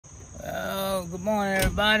Good morning,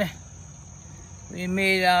 everybody. We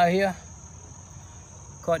made it out here.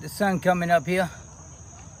 Caught the sun coming up here.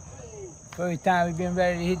 First time we've been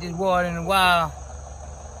ready to hit this water in a while.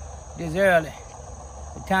 This early.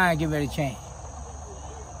 The time get ready to change.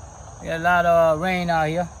 We got a lot of rain out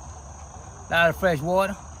here. A lot of fresh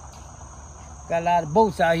water. Got a lot of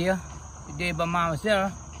boats out here today by Mama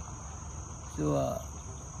Sarah. So,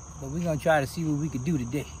 but we're gonna try to see what we could do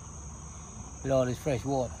today with all this fresh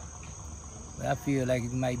water. But I feel like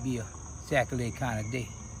it might be a Sac-a-lait kind of day.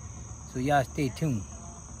 So y'all stay tuned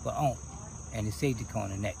for ONK and the Safety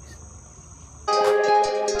Corner next.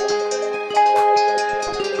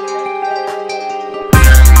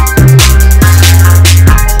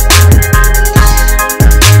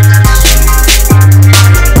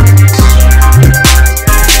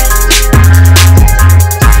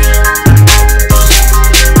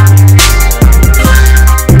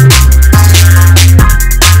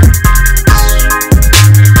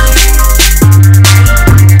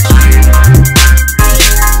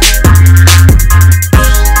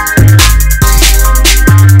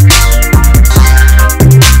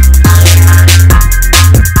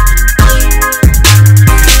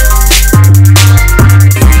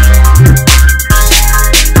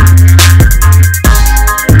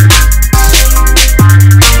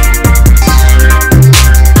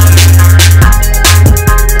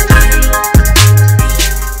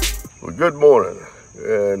 Good morning,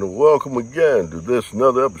 and welcome again to this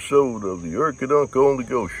another episode of the Urkadunk on the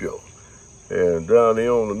Go Show. And down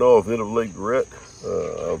here on the north end of Lake Barrett,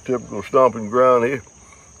 our typical stomping ground here.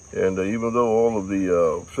 And even though all of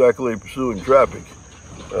the Sac-a-lait pursuing traffic,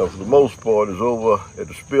 for the most part, is over at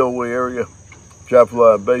the spillway area,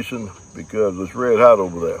 Chapelline Basin, because it's red hot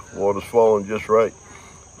over there. Water's falling just right,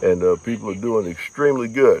 and people are doing extremely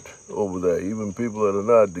good over there. Even people that are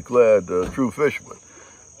not declared true fishermen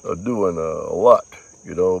are doing a lot,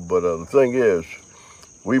 you know. But the thing is,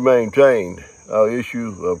 we maintained our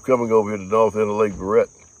issue of coming over here to the north end of Lake Barrett,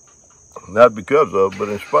 not because of, but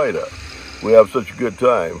in spite of. We have such a good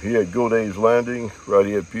time here at Goday's Landing, right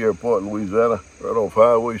here at Pierreport, Louisiana, right off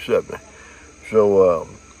Highway 70. So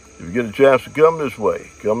if you get a chance to come this way,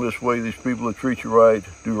 these people will treat you right,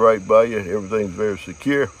 do right by you. Everything's very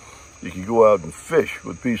secure. You can go out and fish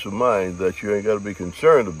with peace of mind that you ain't got to be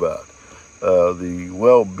concerned about the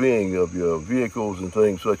well-being of your vehicles and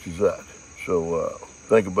things such as that. So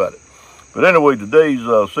think about it. But anyway, today's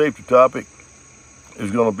safety topic is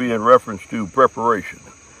going to be in reference to preparation.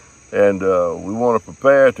 And we want to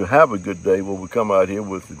prepare to have a good day when we come out here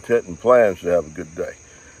with intent and plans to have a good day.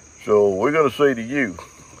 So we're going to say to you,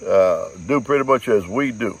 do pretty much as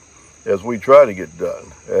we do, as we try to get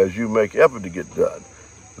done, as you make effort to get done.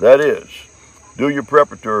 That is, do your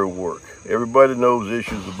preparatory work. Everybody knows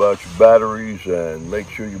issues about your batteries, and make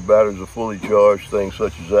sure your batteries are fully charged, things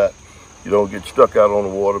such as that. You don't get stuck out on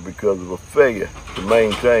the water because of a failure to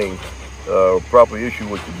maintain proper issue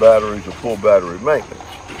with your batteries or poor battery maintenance.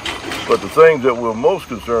 But the things that we're most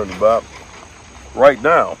concerned about right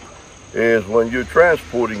now is when you're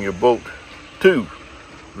transporting your boat to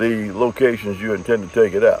the locations you intend to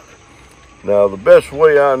take it out. Now, the best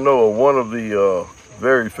way I know, one of the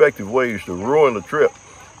very effective ways to ruin the trip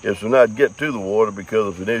is to not get to the water because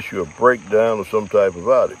of an issue of breakdown or some type of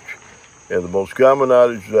outage. And the most common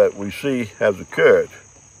outage that we see has occurred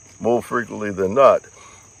more frequently than not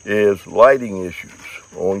is lighting issues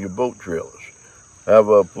on your boat trailers. Have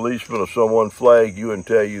a policeman or someone flag you and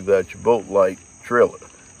tell you that your boat light trailer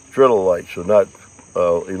lights are not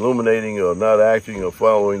illuminating or not acting or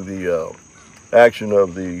following the action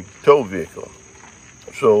of the tow vehicle.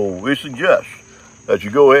 So we suggest that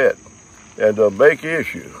you go ahead and make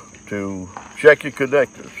issue to check your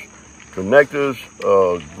connectors. Connectors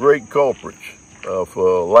are great culprits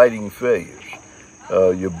for lighting failures.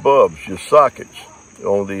 Your bulbs, your sockets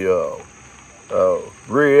on the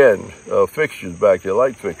rear end fixtures back there,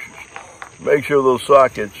 light fixtures. Make sure those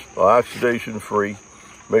sockets are oxidation free.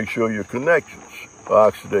 Make sure your connectors are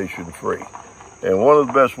oxidation free. And one of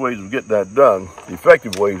the best ways of getting that done, the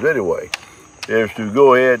effective ways anyway, is to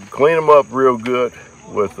go ahead, clean them up real good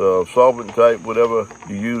with solvent type, whatever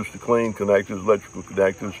you use to clean connectors, electrical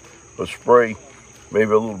connectors, a spray,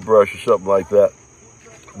 maybe a little brush or something like that.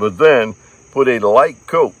 But then put a light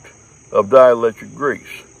coat of dielectric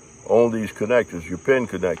grease on these connectors, your pin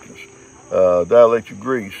connectors. Dielectric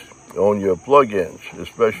grease on your plug-ins,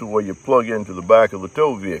 especially where you plug into the back of the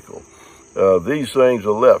tow vehicle. These things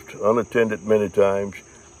are left unattended many times,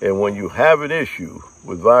 and when you have an issue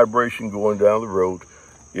with vibration going down the road,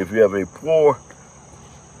 if you have a poor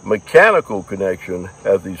mechanical connection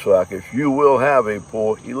at these sockets, you will have a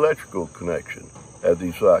poor electrical connection at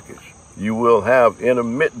these sockets. you will have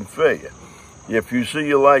intermittent failure. If you see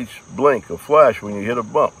your lights blink or flash when you hit a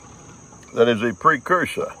bump, that is a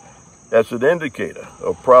precursor. That's an indicator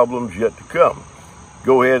of problems yet to come.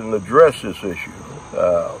 Go ahead and address this issue.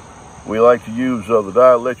 We like to use the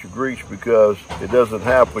dielectric grease because it doesn't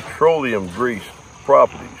have petroleum grease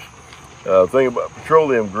properties. Thing about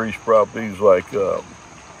petroleum grease properties, like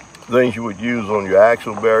things you would use on your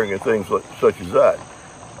axle bearing and things such as that.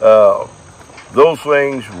 Those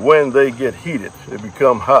things, when they get heated, they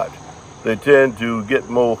become hot. They tend to get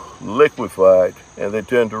more liquefied and they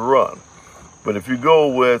tend to run. But if you go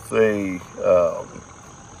with a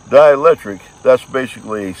dielectric, that's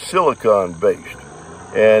basically a silicon based,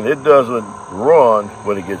 and it doesn't run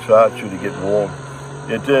when it gets hot. Should it get warm,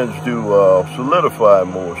 it tends to solidify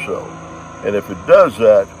more so. And if it does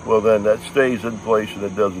that, well, then that stays in place and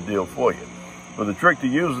it does the deal for you. But the trick to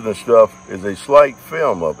using this stuff is a slight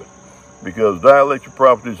film of it, because dielectric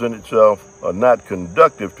properties in itself are not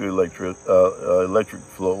conductive to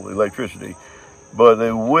electricity, but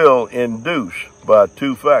they will induce by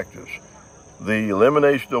two factors: the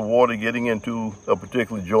elimination of water getting into a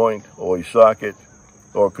particular joint or a socket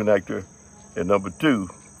or connector, and number two,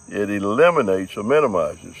 it eliminates or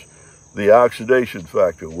minimizes the oxidation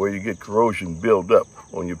factor, where you get corrosion build up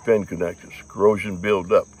on your pin connectors, corrosion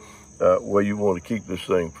build up, where you want to keep this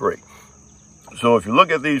thing free. So if you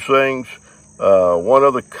look at these things, one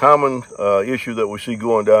other common issue that we see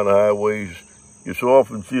going down the highways, you so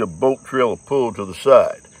often see a boat trailer pulled to the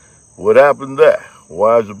side. What happened there?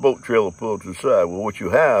 Why is the boat trailer pulled to the side? Well, what you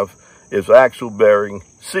have is axle bearing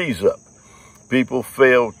seize up. People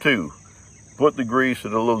fail to put the grease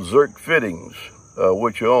in the little Zerk fittings,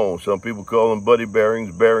 which you own. Some people call them buddy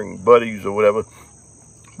bearings, bearing buddies or whatever,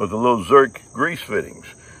 but the little Zerk grease fittings.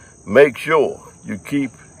 Make sure you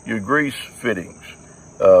keep your grease fittings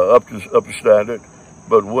up to standard,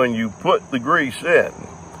 but when you put the grease in,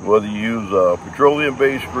 whether you use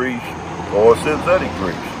petroleum-based grease or synthetic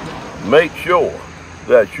grease, make sure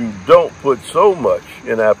that you don't put so much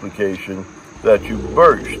in application that you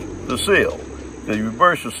burst the seal. If you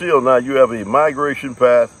burst the seal, now you have a migration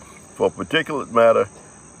path for particulate matter,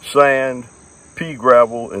 sand, pea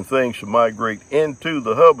gravel, and things to migrate into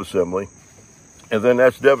the hub assembly, and then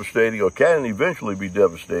that's devastating, or can eventually be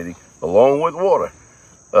devastating, along with water,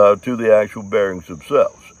 to the actual bearings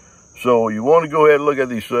themselves. So you want to go ahead and look at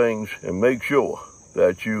these things and make sure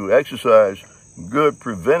that you exercise good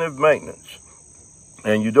preventive maintenance,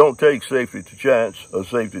 and you don't take safety to chance or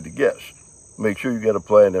safety to guess. Make sure you got a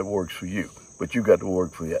plan that works for you, but you got to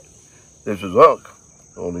work for that. This is Unc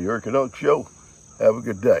on the Urk and Unc Show. Have a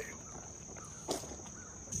good day.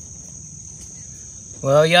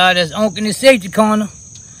 Well, y'all, that's Unc in the safety corner.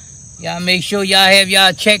 Y'all make sure y'all have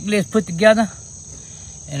y'all checklist put together,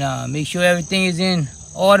 and make sure everything is in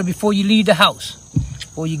order before you leave the house,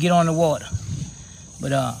 before you get on the water.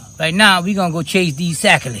 But right now, we're gonna go chase these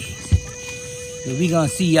sac-a-laits. So we're gonna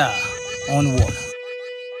see y'all on the water.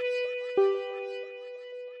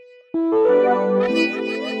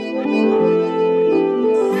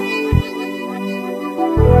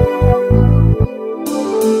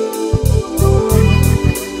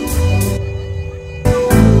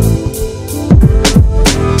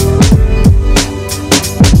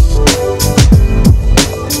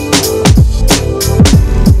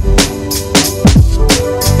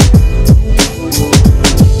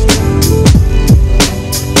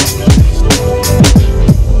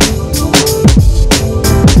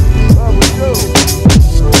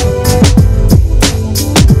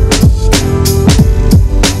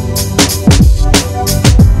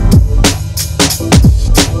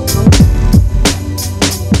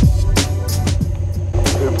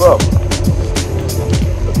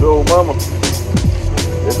 Mama,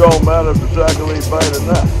 it don't matter if the Sac-a-lait bite or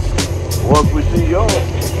not. Once we see y'all,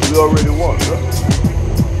 we already won, huh?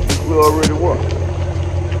 We already won.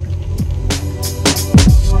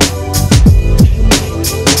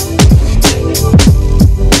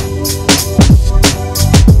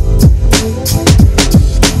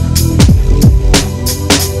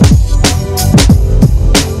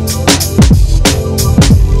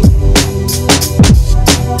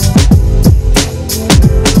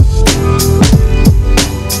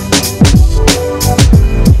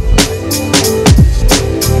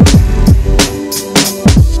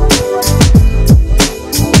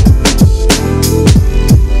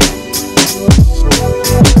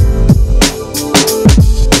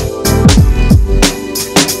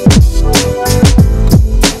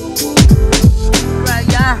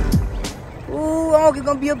 It's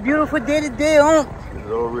gonna be a beautiful day today, huh?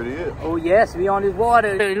 It already is. Oh yes, we on this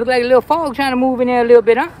water. It look like a little fog trying to move in there a little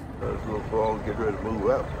bit, huh? That's little frog get ready to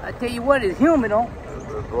move out. I tell you what, it's humid, huh?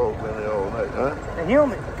 That frog been there all night, huh? It's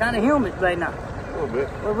humid, kind of humid right now. A little bit.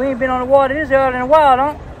 Well, we ain't been on the water this early in a while,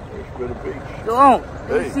 huh? It's been a beach. Go on.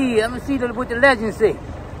 Let me see. Let me see what the legends say.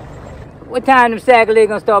 What time them Sac-a-lait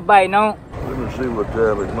gonna start biting, huh? Let me see what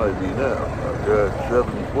time it might be now. I got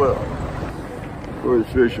 7:12. First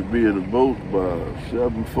fish will be in the boat by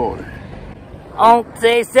 7:40.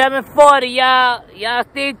 Say 7:40, y'all. Y'all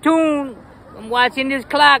stay tuned. I'm watching this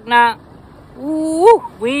clock now. Ooh,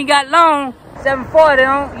 we ain't got long. 7:40,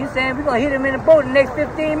 huh? You saying we gonna hit him in the boat in the next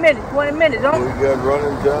 15 minutes, 20 minutes, huh? We got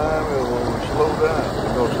running time and when we slow down,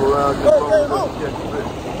 we're gonna slow down just long enough to catch the fish.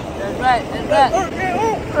 That's right, that's right. Hey,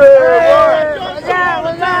 What's up,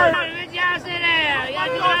 what's up? Let y'all sit there. Y'all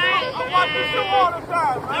do all right? I'm watching you all the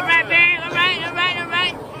time, man. All right, man. All right, all right, all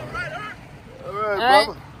right. All right,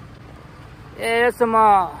 brother. Yeah, there's some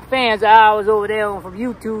fans of ours over there from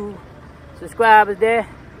YouTube. Subscribers there.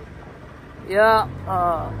 Yeah.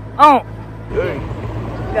 Hey, You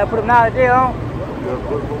gotta put them out there, huh? you gotta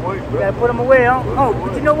put them away, You bro. gotta put them away, huh?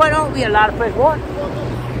 But you know what, huh? We had a lot of fresh water.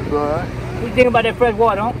 It's all right. What you think about that fresh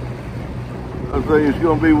water, huh? I think it's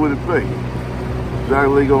gonna be what it be.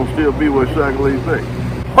 Sac-a-lait gonna still be what Sac-a-lait be.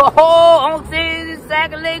 I'm saying this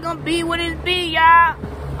Sac-a-lait gonna be what it be, y'all.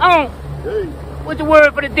 Hey, What's the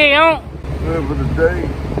word for the day, huh? good for the day,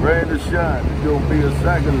 rain or shine, it's gonna be a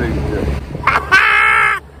Sac-a-lait day.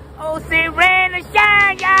 Say rain or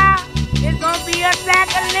shine, y'all. It's gonna be a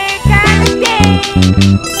Sac-a-lait kind of day.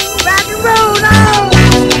 Rock and roll on.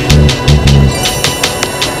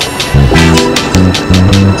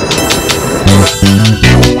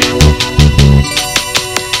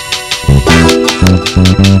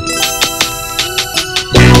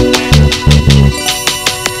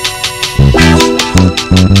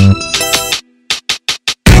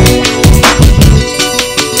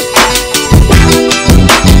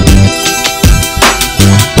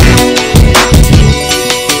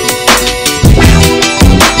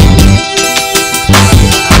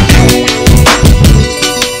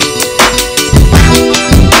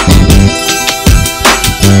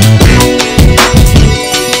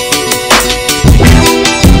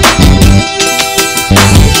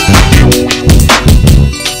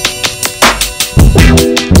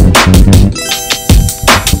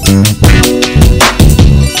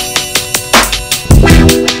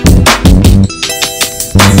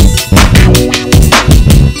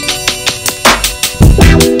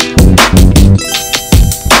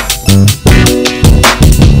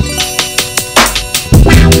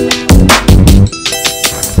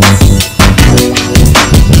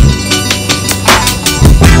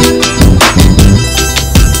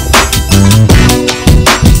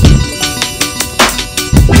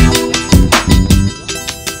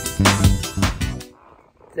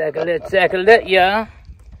 Sac-a-lait, yeah.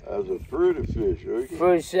 That's a pretty fish, okay?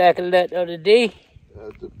 First Sac-a-lait of the day.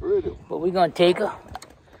 That's a pretty one. But we're gonna take her.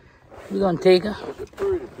 We're gonna take her. That's a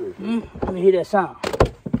pretty fish. Let me hear that sound.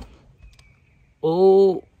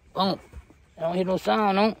 Oh, I don't hear no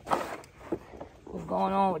sound, no. What's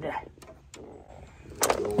going on with that?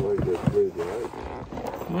 Don't like that flavor ice.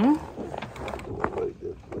 Don't like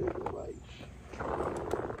that flavor ice.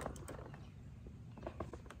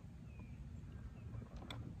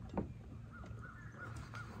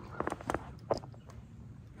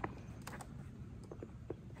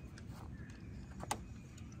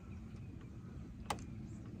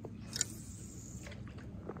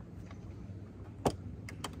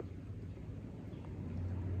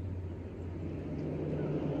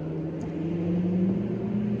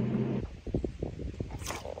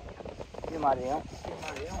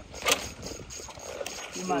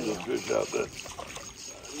 There's a fish out there.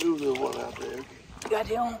 I knew there was one out there. Got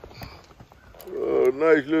him. Oh,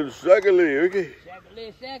 nice little Sac-a-lait, okay?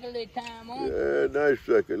 Sac-a-lait time, huh? Yeah, nice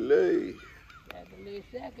Sac-a-lait.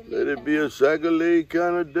 Sac-a-lait. Let it be a Sac-a-lait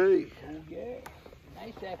kind of day. Oh, yeah.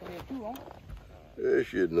 Nice Sac-a-lait too, huh? Yeah,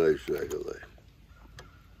 shit, nice Sac-a-lait.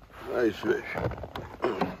 Nice fish.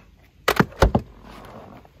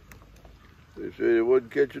 They said it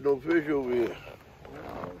wasn't catching no fish over here.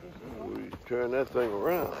 We turn that thing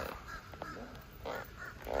around.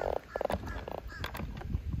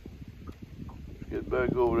 Let's get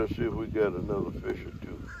back over there and see if we got another fish or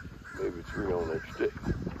two. Maybe 3 on that stick.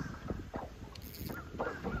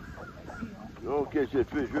 You don't catch that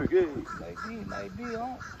fish, Ricky. Might be,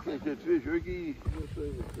 huh? Catch that fish, Ricky.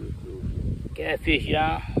 Catfish,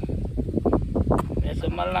 y'all. That's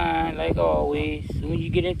on my line, like always. Soon as you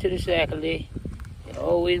get into the Sac-a-lait, you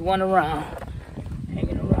always one around,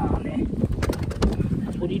 hanging around there.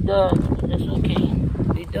 That's what he does. That's okay.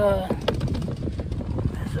 He does.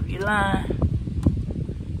 Mess up your line.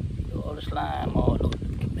 slime all over.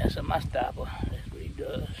 Mess up my stopper. That's what he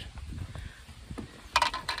does. I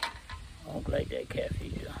don't like that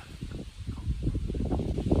catfish, though.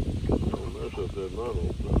 Don't mess up that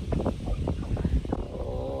mono.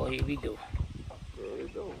 Oh, here we go. No,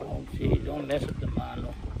 it don't. See, don't mess up the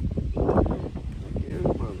mono. Yeah,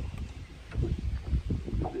 mono.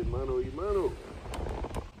 This mono, you mono.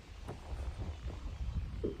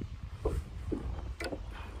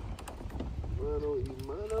 Mano, you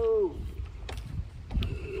mano.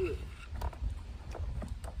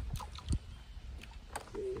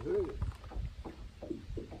 Can't hurt it.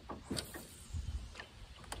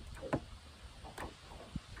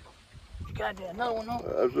 You got that another one on?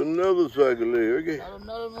 That's another Sac-a-lait, okay? Got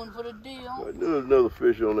another one for the deal. I knew there's another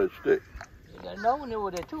fish on that stick. You got another one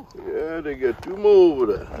over there too. Yeah, they got two more over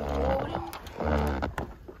there. Over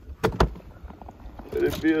Let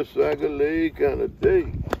it be a Sac-a-lait kind of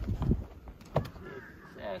day.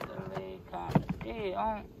 there. Sac-a-lait kind of deal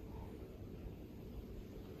on.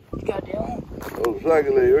 You got that on? Oh,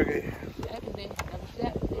 Sac-a-lait, okay? Sac-a-lait. Got a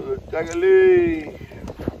Sac-a-lait. Oh, Sac-a-lait.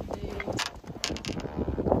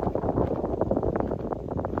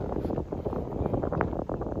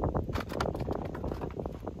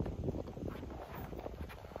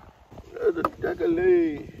 That's a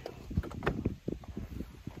Sac-a-lait.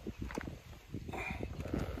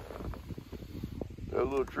 That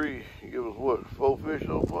little tree, you give us what, 4 fish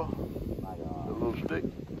so far? That little stick?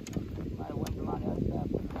 Might have went to my other side.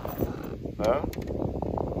 Huh?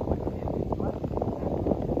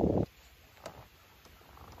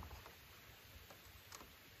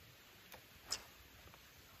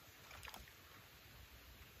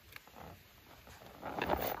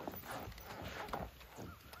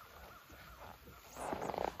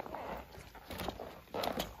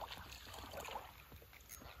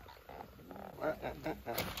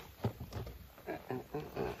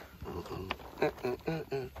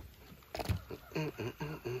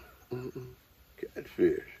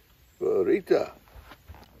 Catfish. Burrita.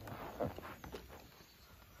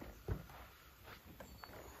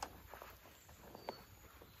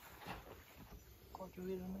 Caught you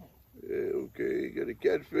with on that. Yeah, okay. Got a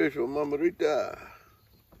catfish on Mamarita.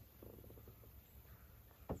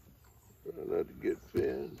 Try not to get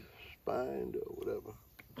finned, spined, or whatever.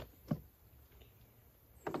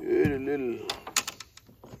 Good little.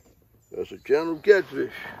 That's a channel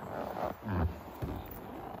catfish.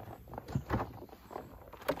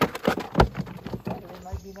 Sac-a-lait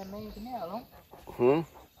might be in that main canal, huh? Hmm?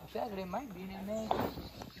 Sac-a-lait might be in that main canal.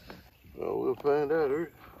 Well, we'll find out,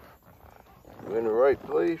 Eric. We're in the right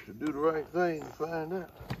place to do the right thing to find out.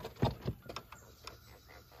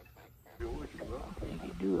 I think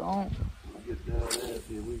you do it on. We'll get down there and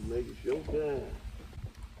see if we can make it showtime.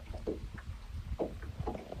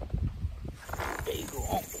 There you go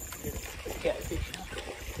on. Catfish, huh?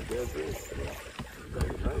 Catfish.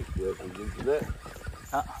 Nice catfish into that.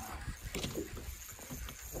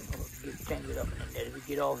 Get tangled up in there. If we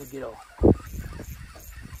get off, we get off.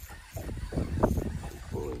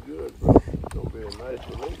 Pulling good, bro. It's gonna be a nice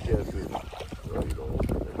little catfish. Well, you don't want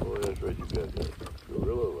that. Oh, that's right. You got that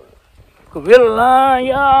gorilla line. Gorilla line,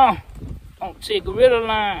 y'all. Don't say gorilla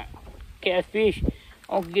line. Catfish.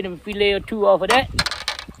 I can get him a fillet or two off of that.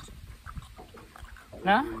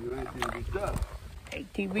 Huh? You ain't seen the stuff. Hey,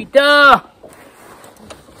 T-Rita.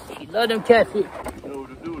 She love them catfish. You know what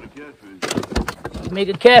to do with a catfish. Make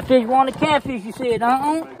a catfish want a catfish, you said,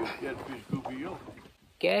 huh? Make a catfish coupillon.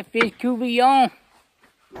 Catfish coupillon.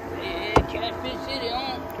 Yeah, Catfish City,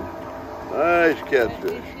 huh? Nice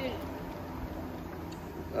catfish. Catfish City.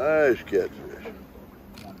 Nice catfish.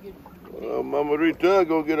 Well, Mama Rita,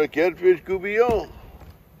 go get a catfish coupillon.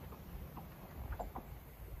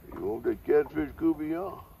 You want that catfish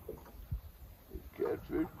coupillon?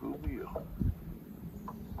 Catfish coupillon.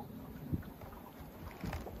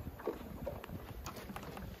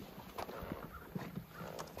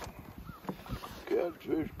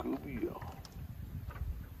 Catfish coupillon.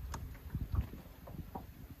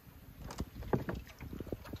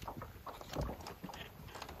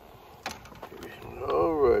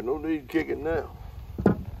 All right, no need kicking now.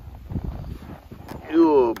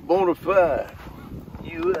 You're a bona fide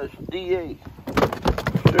USDA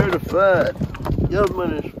certified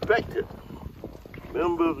government inspected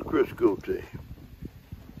member of the Crisco team.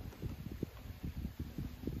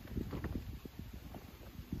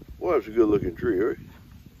 Well, that's a good looking tree, right?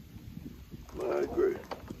 My great.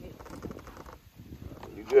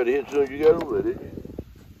 You got to hit something you got over there, didn't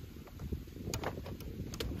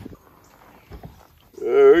you?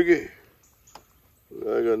 Okay.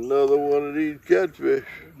 Like another one of these catfish.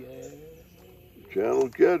 Yeah. Channel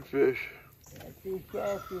catfish.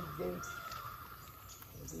 Catfish, baby.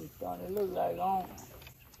 It's starting to look like on.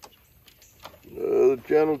 Another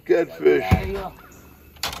channel catfish. Get out of here.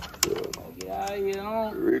 Get out of here,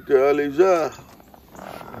 on. Rita Aliza. Get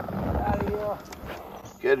out of here.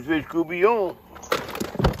 Catfish Coubillon.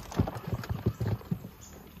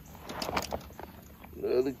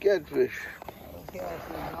 Another catfish.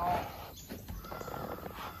 Catfish, on.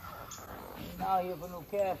 Ain't out here for no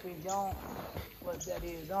catfish, on. What that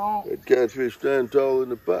is, on. That catfish stand tall in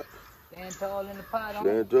the pot. Stand tall in the pot, on.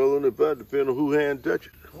 Stand tall in the pot, depending on who hand touch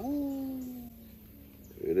it. Ooh.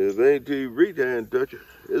 And if ain't till Rita hand touch it,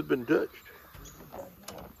 it's been touched.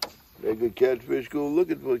 That good catfish go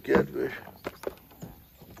looking for a catfish.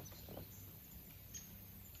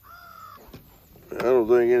 I don't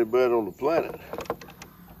think anybody on the planet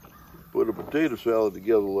put a potato salad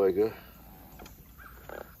together like that.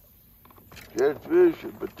 Catfish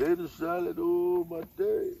and potato salad, oh my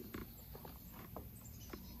day.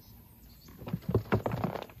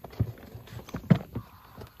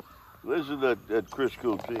 Listen to that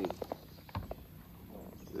Crisco team.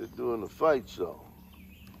 They're doing a fight song.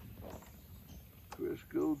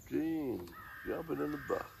 Crisco team, jumping in the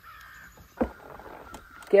box.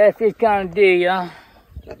 Catfish kind of day, y'all.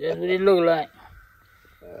 That's what it look like.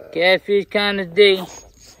 Catfish kind of day.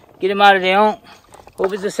 Get him out of there, huh?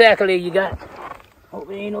 Hope it's a Sac-a-lait you got. Hope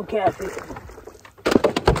it ain't no catfish.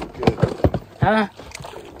 Huh?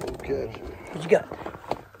 No catfish. What you got?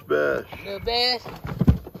 Bass. Little bass?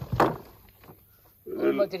 Hold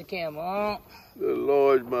him up to the camera, huh? Little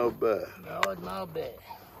largemouth bass. Largemouth bass.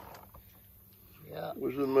 Yeah.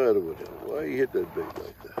 What's the matter with him? Why you hit that bait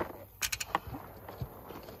like that?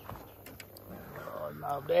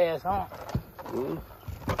 Largemouth bass, huh? Hmm?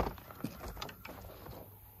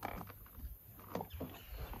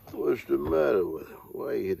 What's the matter with him?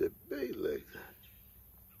 Why you hit that bait like that?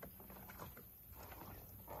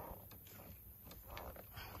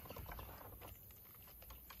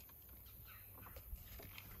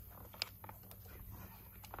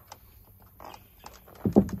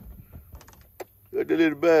 Got the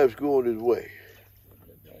little bass going his way.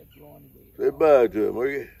 Say bye to him,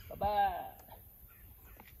 okay? Bye-bye.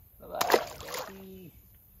 Bye-bye.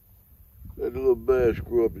 Let the little bass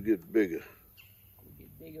grow up and get bigger.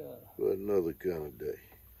 Get bigger. For another kind of day.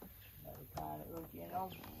 Another kind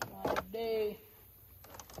of day.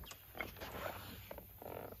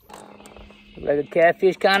 Look like a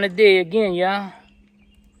catfish kind of day again, y'all.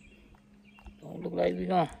 Don't look like we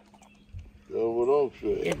gonna. That's what I'm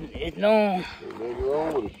saying. It's known. There's nothing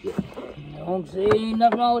wrong with the catfish. Don't say ain't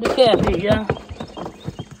nothing wrong with the catfish, y'all.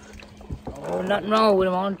 Oh, nothing wrong with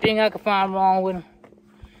him. Only thing I can find wrong with him.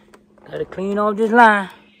 Gotta clean off this line.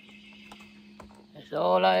 That's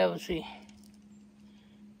all I ever see.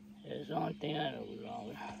 That's the only thing I know was wrong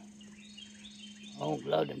with him. I don't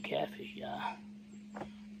love them catfish, y'all.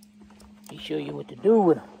 He show you what to do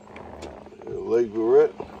with them. Lake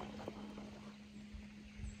Barrett.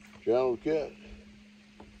 Channel cat.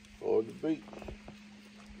 Or the beat.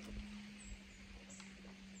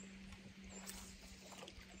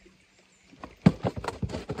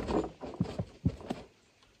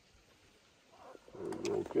 We're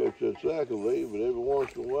gonna catch that Sac-a-lait, but every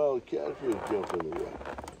once in a while the catfish jump in the way.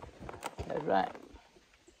 That's right.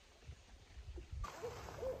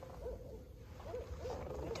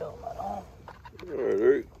 What we talking about, home? All right,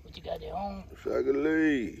 Eric. What you got there, home?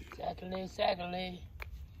 Sac-a-lait. Sac-a-lait, Sac-a-lait.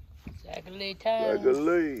 Sac-a-lait time.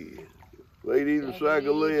 Sac-a-lait. Late eating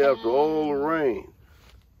Sac-a-lait after all the rain.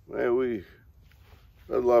 Man,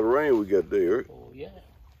 that's a lot of rain we got there, Eric. Oh, yeah.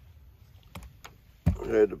 I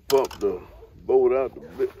had to pump the boat out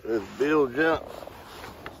as Bill jumped.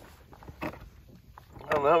 I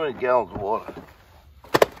don't know how many gallons of water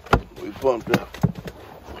we pumped out.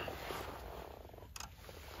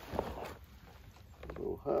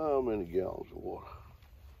 So how many gallons of water?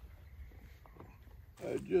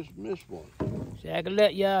 I just missed one.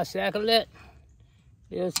 Sac-a-lait, y'all, Sac-a-lait.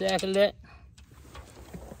 Little Sac-a-lait.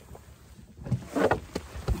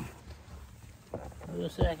 Little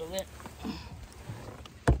Sac-a-lait.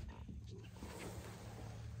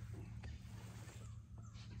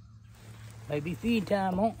 Might be feed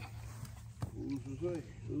time, huh? Who's to say?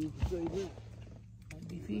 Who's to say that? Might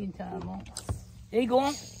be feeding time, huh? There you go,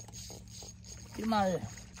 on. Get him out of there.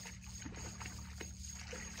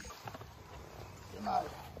 Get him out of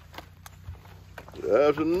there.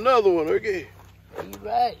 That's another one, okay? You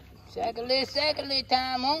right. Sac-a-lait, Sac-a-lait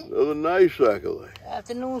time, huh? Another nice Sac-a-lait.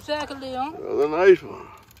 Afternoon Sac-a-lait, huh? Another nice one.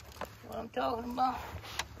 What I'm talking about.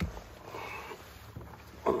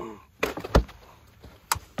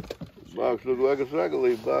 Box look like a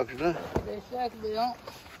Sac-a-lait box now. Sac-a-lait, huh?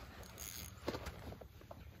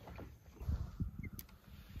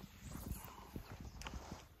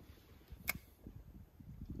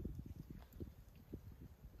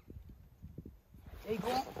 Hey, go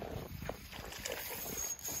on.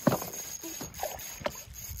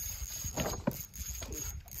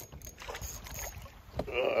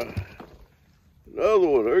 Another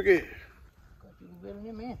one, Erky. Got you better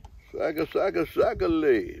than man.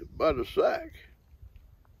 Sac-a-lait by the sack.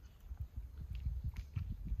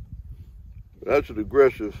 That's an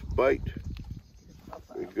aggressive bite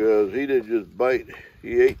because he didn't just bite,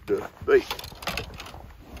 he ate the bait.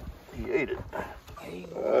 He ate it.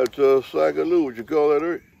 That's a sac-a-lait. What you call that,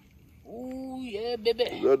 Erk? Ooh, yeah, baby.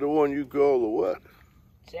 Is that the one you call the what?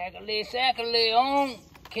 Sac-a-lait on.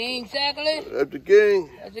 King Sac-a-lait. That's the king.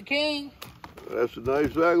 That's the king. That's a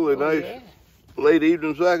nice sac-a-lait. Oh, nice yeah. late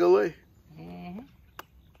evening sac-a-lait.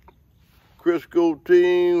 Crisco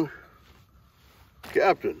team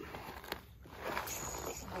captain.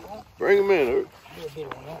 Bring him in, Erk.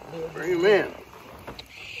 Bring him in.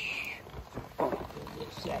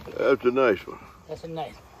 That's a nice one. That's a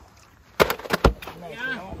nice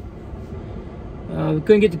one. We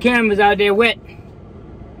couldn't get the cameras out there wet,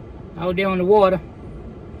 out there on the water,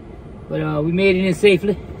 but we made it in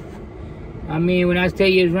safely. I mean, when I tell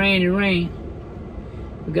you it's rain, it rained.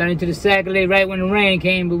 We got into the Sac-a-lait right when the rain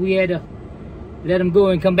came, but we had to let them go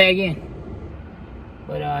and come back in.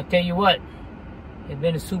 But I tell you what, it's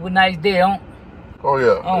been a super nice day, huh? Oh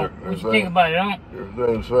yeah. Oh, what you think about it, huh?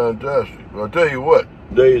 Everything's fantastic. I'll tell you what,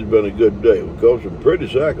 today's been a good day. We caught some pretty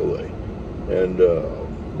sac-a-lait, and the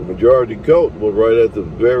majority caught was right at the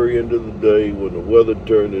very end of the day when the weather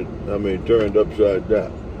turned upside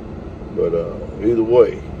down. But either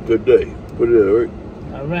way, good day. Put it in, Eric.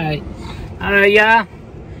 All right, y'all.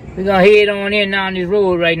 We're gonna head on in down this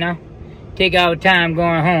road right now. Take our time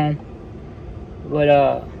going home. But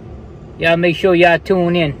y'all make sure y'all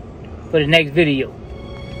tune in for the next video.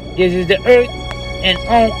 This is the Earth and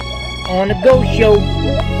on the Go Show.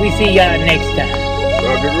 We see y'all next time.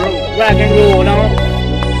 Rock and roll. Rock and roll on.